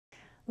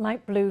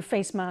Light blue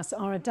face masks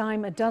are a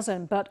dime a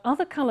dozen, but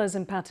other colours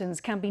and patterns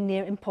can be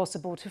near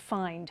impossible to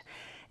find.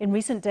 In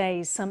recent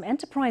days, some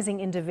enterprising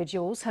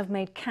individuals have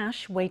made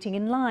cash waiting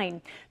in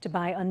line to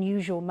buy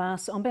unusual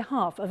masks on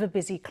behalf of a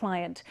busy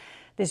client.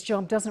 This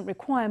job doesn't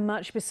require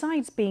much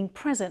besides being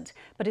present,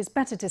 but it's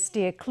better to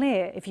steer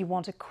clear if you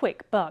want a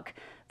quick buck.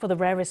 For the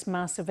rarest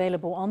masks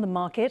available on the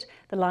market,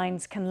 the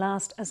lines can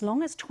last as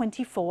long as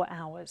 24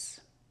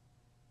 hours.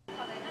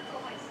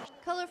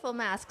 Colorful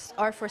masks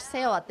are for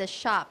sale at this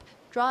shop,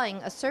 drawing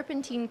a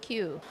serpentine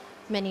queue.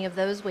 Many of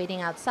those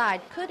waiting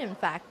outside could in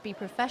fact be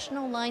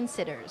professional line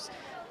sitters.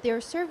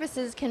 Their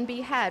services can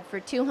be had for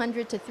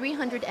 200 to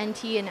 300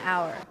 NT an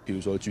hour.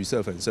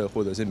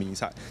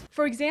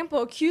 For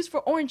example, queues for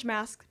orange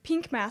masks,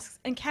 pink masks,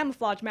 and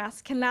camouflage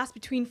masks can last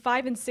between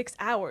 5 and 6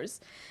 hours.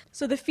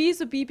 So the fees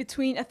would be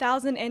between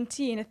 1,000 NT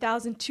and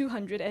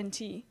 1,200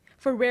 NT.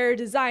 For rarer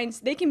designs,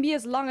 they can be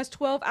as long as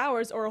 12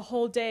 hours or a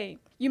whole day.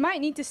 You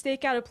might need to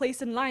stake out a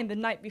place in line the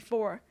night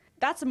before.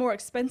 That's a more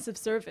expensive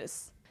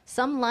service.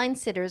 Some line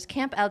sitters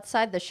camp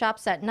outside the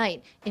shops at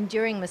night,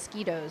 enduring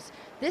mosquitoes.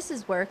 This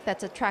is work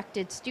that's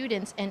attracted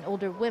students and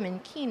older women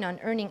keen on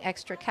earning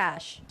extra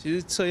cash.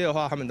 If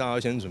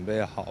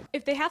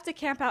they have to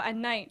camp out at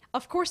night,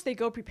 of course they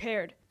go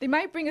prepared. They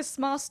might bring a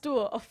small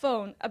stool, a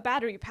phone, a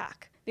battery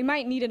pack. They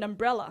might need an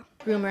umbrella.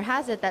 Rumor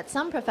has it that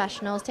some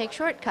professionals take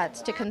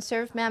shortcuts to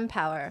conserve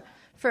manpower.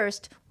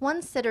 First,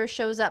 one sitter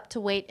shows up to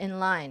wait in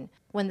line.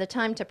 When the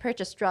time to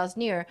purchase draws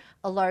near,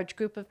 a large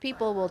group of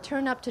people will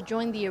turn up to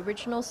join the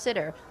original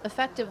sitter,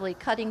 effectively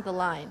cutting the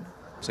line.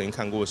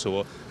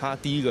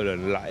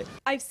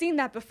 I've seen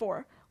that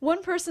before.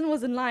 One person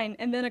was in line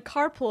and then a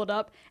car pulled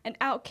up and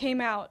out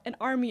came an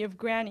army of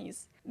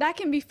grannies. That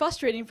can be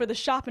frustrating for the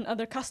shop and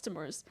other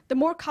customers. The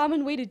more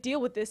common way to deal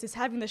with this is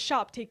having the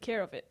shop take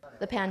care of it.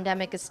 The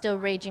pandemic is still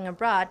raging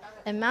abroad,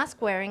 and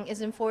mask wearing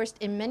is enforced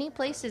in many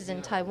places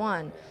in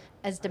Taiwan.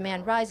 As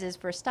demand rises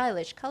for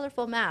stylish,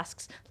 colorful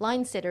masks,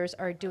 line sitters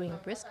are doing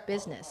brisk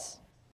business.